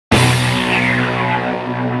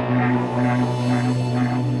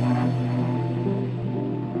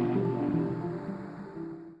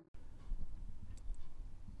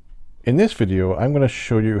In this video, I'm going to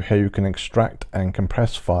show you how you can extract and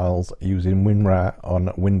compress files using WinRAR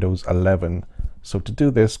on Windows 11. So to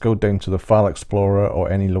do this, go down to the File Explorer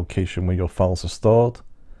or any location where your files are stored.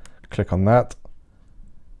 Click on that.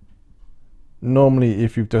 Normally,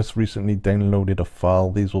 if you've just recently downloaded a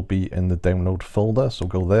file, these will be in the download folder, so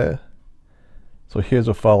go there. So here's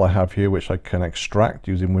a file I have here which I can extract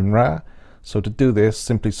using WinRAR. So to do this,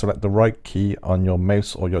 simply select the right key on your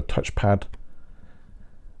mouse or your touchpad.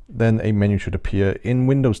 Then a menu should appear. In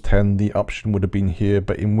Windows 10 the option would have been here,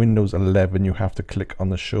 but in Windows 11 you have to click on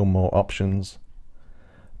the show more options.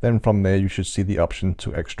 Then from there you should see the option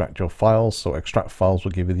to extract your files. So extract files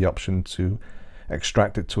will give you the option to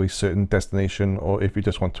extract it to a certain destination, or if you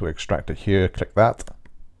just want to extract it here, click that.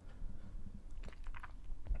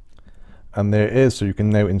 And there it is, so you can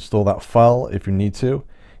now install that file if you need to.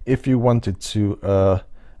 If you wanted to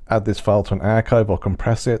add this file to an archive or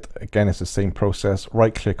compress it, again it's the same process.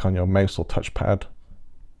 Right click on your mouse or touchpad,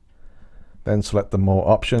 then select the more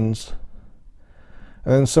options,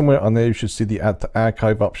 and then somewhere on there you should see the add to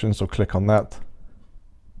archive option, so click on that.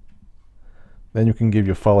 Then you can give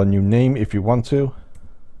your file a new name if you want to.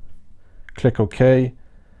 Click OK.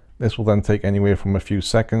 This will then take anywhere from a few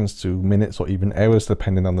seconds to minutes or even hours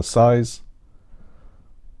depending on the size.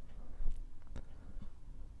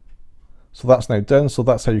 So that's now done. So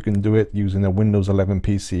that's how you can do it using a Windows 11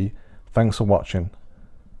 PC. Thanks for watching.